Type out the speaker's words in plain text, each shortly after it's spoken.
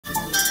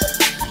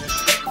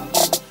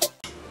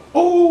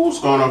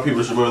going on, people?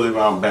 It's your boy Livid.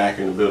 I'm back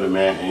in the building,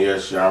 man. And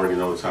yes, you already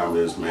know what time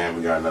it is, man.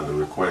 We got another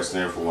request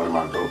in from one of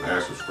my dope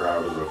ass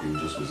subscribers, or if you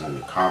just was in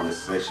the comment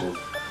section.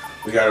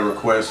 We got a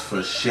request for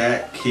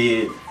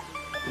Shaqkid.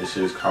 This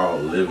shit is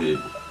called Livid.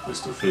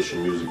 It's the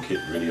official music kit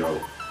video.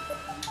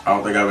 I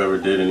don't think I've ever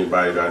did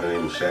anybody got the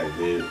name of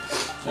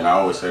Shaqkid. And I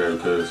always say that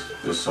because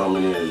there's so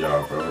many of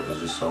y'all, bro.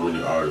 There's just so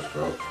many artists,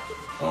 bro.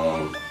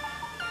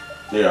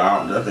 Yeah,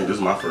 I think this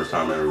is my first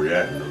time ever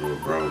reacting to little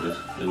bro. This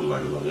is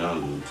like a little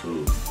young dude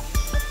too.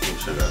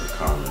 Check out the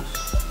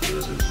comments.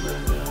 This is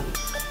man down.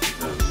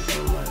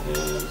 From my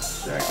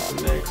hands. Shaq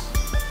is next.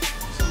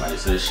 Somebody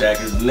said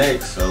Shaq is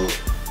next, so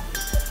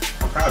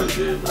I probably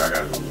did, but I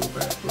gotta go move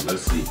back. But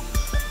let's see.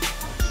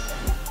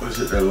 Let's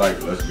hit that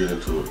like. Let's get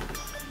into it.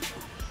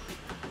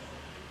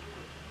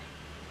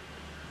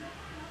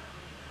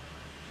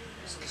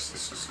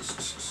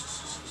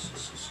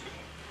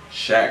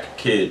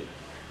 Shaqkid.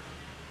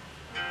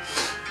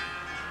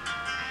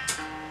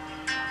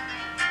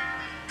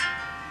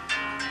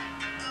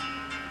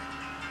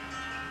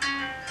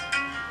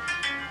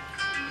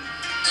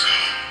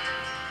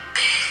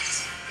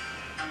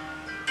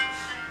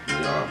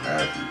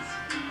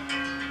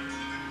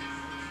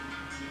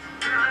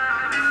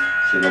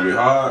 Shit gonna be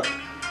hard.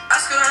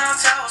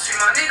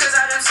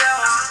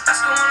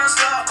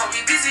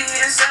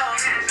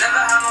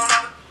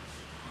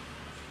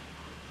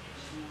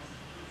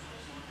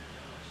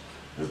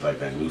 It's like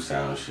that new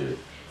sound shit.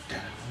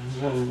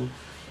 And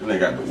they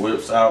got the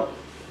whips out.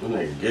 And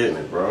they getting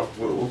it, bro.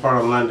 What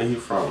part of London he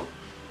from?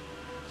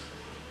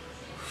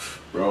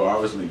 Bro,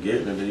 obviously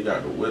getting it. Then you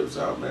got the whips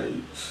out,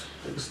 man.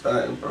 Nigga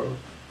stunting, bro.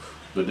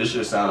 But this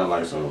shit sounding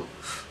like some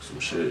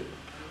shit.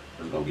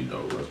 It's gonna be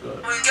dope. Let's go.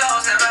 We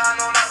girls never had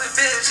no luck with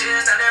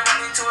bitches. Now they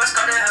running to us,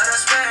 got their head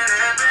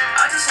spinning.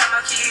 I just had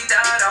my key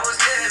died, I was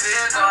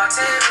living. Got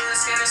a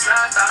risk in this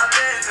life that I'm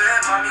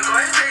living. Mommy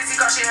going crazy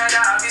cause she heard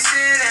that I be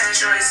sinning.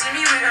 Sure, you see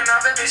me with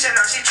another bitch and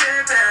now she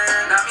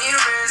tripping. Now me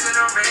and Riz in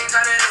the rain,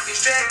 got it looking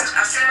strange.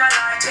 I see my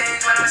life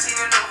change when I seen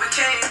it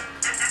overcame.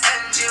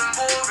 Engine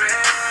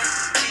boring,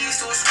 keys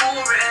to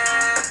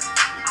scoring.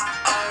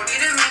 I don't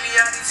need a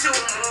million, I need two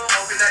more.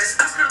 Hoping that this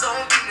Oscar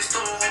don't beat me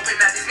store. Hoping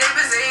that these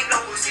neighbors ain't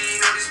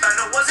nosy. Know this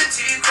band wasn't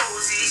too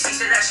cozy. She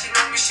said that she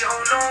know me, she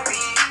don't know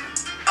me.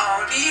 I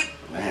don't need.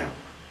 Damn.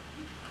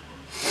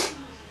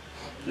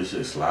 This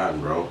shit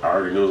sliding, bro. I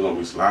already knew it was gonna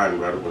be sliding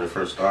right when it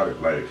first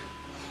started. Like,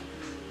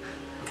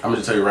 I'm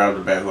gonna tell you right off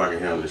the bat who I can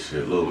hear on this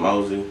shit. Lil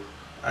Mosey.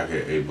 I can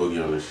hear A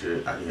Boogie on this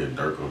shit. I can hear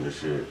Dirk on this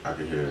shit. I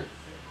can hear.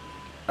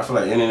 I feel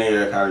like any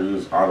nigga that kind of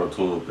uses auto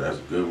tune that's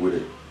good with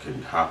it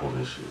can hop on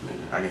this shit,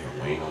 nigga. I can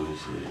hear Wayne on this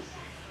shit.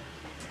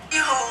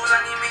 Hoes, I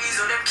need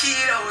millies on them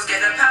kilos. Get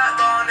a pack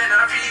on and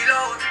I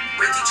reload.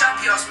 Wait till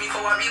Chappy asked me,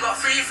 cause we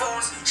got 3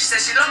 phones. She said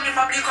she love me,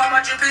 probably call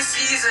my dripping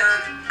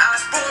season.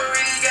 Ass bro,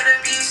 really get a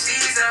beach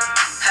season.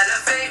 Hella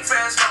fake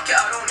friends, fuck it,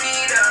 I don't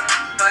need them.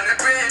 Burn the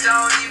bridge, I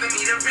don't even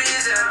need a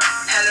reason.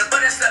 Hella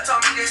buddy slept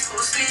on me, they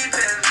still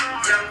sleeping.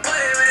 Young boy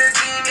with a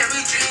dream, yeah,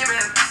 we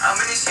dreaming. I'm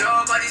in this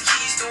yard, got these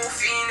keys still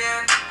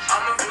feeling.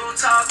 I'm a real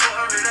talk,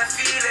 got her in her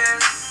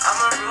feelings. I'm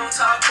a real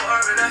talk, got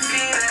her in her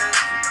feelings.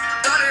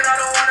 Darling, I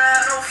don't wanna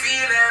have no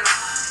feelings.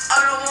 I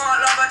don't want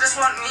love, I just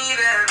want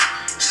needing.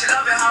 She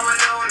love it how a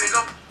little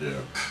nigga.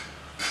 Yeah.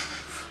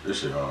 This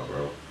shit hard,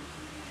 bro.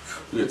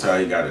 You can tell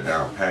he got it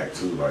down packed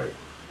too, like.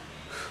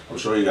 I'm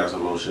sure he got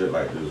some more shit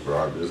like this,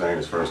 bro. This ain't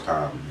his first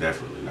time.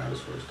 Definitely not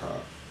his first time.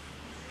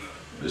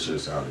 This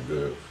shit sounded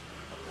good.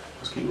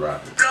 Let's keep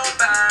rocking. Blow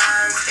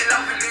bang, in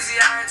love with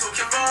Lizzie, I ain't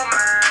talking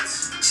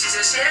romance. She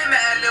said she ain't met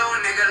a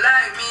little nigga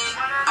like me.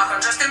 I can't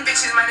trust them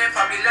bitches, man, they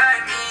probably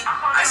like me.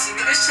 I see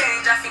niggas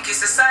change, I think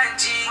it's a sign,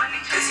 G.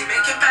 Lizzie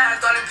make it back,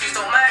 darling, please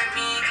don't mind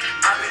me.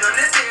 I've been on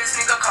the days,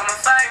 nigga, come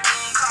and find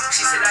me.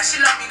 She said that she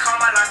love me, cause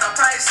my lifestyle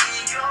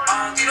pricey.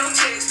 I don't do no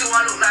chicks, do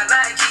I look like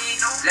Nike?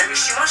 Let me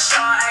shoot my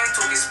shot, I ain't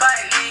talking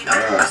spitely.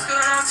 That's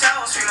going on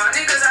tells, free my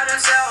niggas out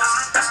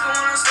themselves. That's going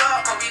on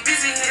start, can't be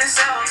busy hitting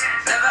cells.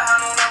 Never had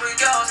no love with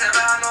girls,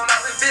 never had no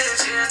love with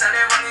bitches. Now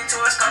they running to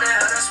us, got their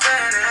head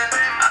spinning.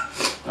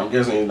 I'm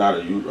guessing he's not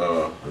a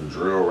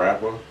drill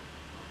rapper,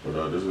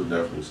 but this is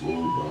definitely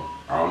smooth, bro.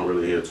 I don't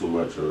really hear too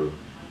much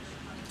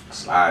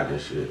slide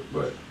and shit,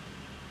 but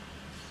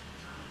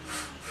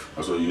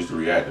I'm so used to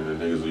reacting to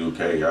niggas in the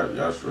UK.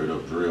 Y'all straight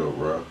up drill,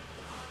 bro.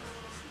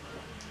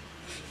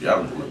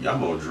 Y'all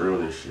more drill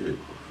than shit.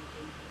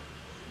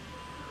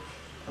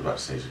 I'm about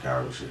to say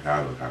Chicago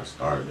kind of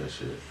started that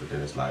shit, but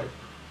then it's like,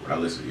 when I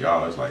listen to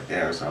y'all, it's like,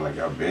 damn, it sound like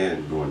y'all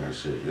been doing that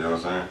shit, you know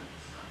what I'm saying?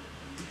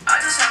 I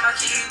just had my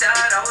key died,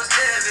 I was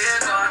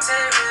living. Got a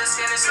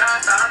risk in this life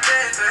that I'm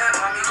living.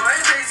 Mommy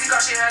going crazy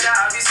cause she heard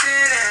that I be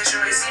sinning.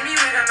 Sure, you see me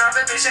with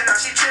another bitch and now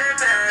she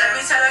tripping. Let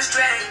me tell her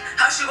straight,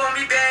 how she gon'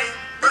 be bae?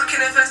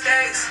 Broken the first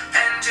days,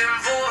 engine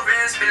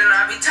boring. Spinning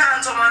every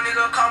time, told my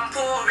nigga come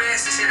pour it.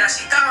 She said that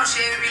she down, she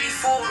ain't really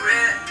for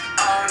it.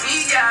 I don't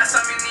need gas,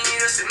 I'm in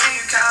need of some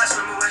new cash.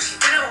 Remember when she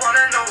didn't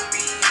wanna know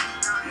me?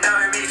 Now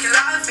we make it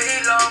like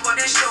fake love, but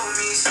they show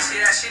me. She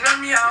said that she love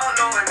me, I don't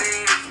know her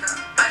name.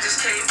 I just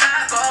came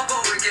back, I'll go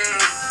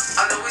again.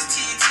 I know it's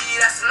TT,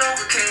 that's an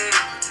overcame.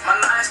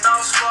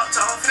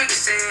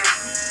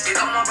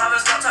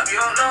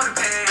 don't know the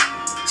pain.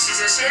 She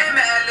said she ain't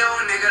met a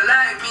little nigga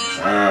like me.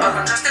 But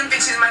I'm trusting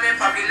bitches, man, they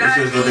probably like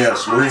me.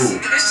 I see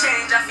niggas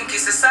change, I think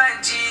it's a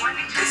sign, G.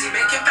 Busy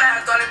making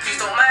bad, darling,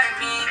 please don't mind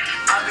me.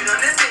 I've been on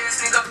this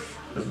dance, nigga.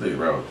 This big,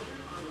 bro.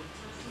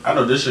 I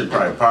know this shit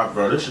probably pop,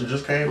 bro. This shit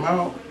just came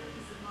out.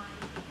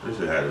 This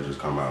shit had to just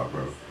come out,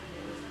 bro.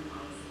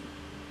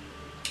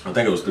 I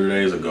think it was 3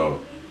 days ago.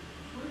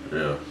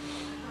 Yeah.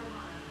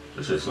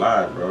 This shit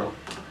slide, bro.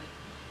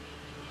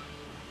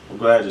 I'm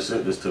glad you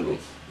sent this to me.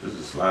 This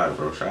is slide,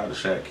 bro. Shout out to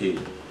Shaqkid.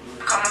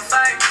 Come and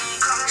find me.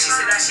 She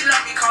said that she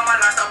love me, call my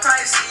lifestyle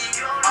pricey.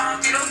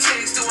 Do no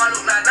takes, do I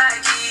look like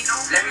Nike?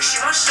 Let me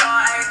shoot my shot,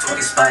 I ain't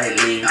talking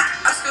spidey.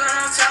 I still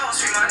don't tell,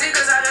 street my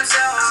niggas out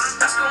themselves.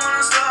 I still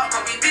wanna start,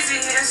 cause we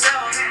busy hitting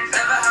sales.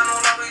 Never had no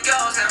love with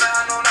girls, never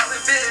had no love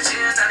with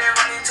bitches. Now they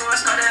running to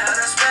us, cause they had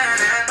us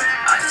spending.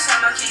 I just had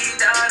my key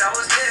down, I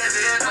was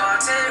living. Gotta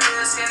take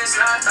risk in this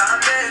life that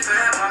I'm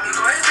living. Mommy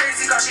going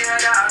crazy, cause she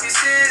heard that I be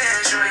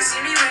sinning. She ain't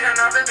see me with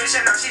another bitch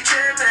and now she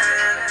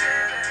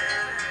tripping.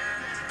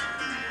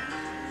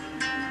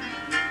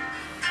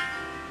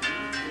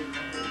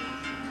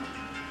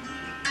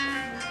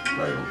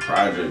 Like them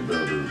project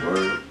builders,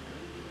 boy.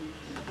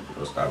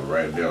 I'll stop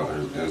right there on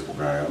his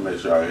Instagram. I'll make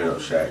sure I hit up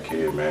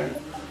Shaqkid, man.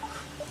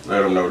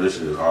 Let him know this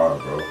shit is hard,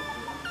 bro.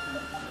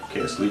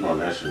 Can't sleep on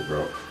that shit,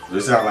 bro. If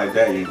it sound like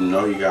that, you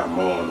know you got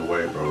more on the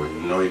way, bro. You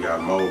know you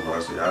got more,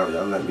 bro. So y'all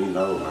let me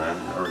know, man.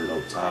 I already know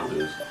what time it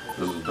is.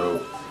 This is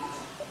dope.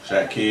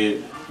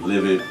 Shaqkid,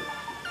 Livid.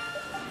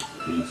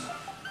 Peace.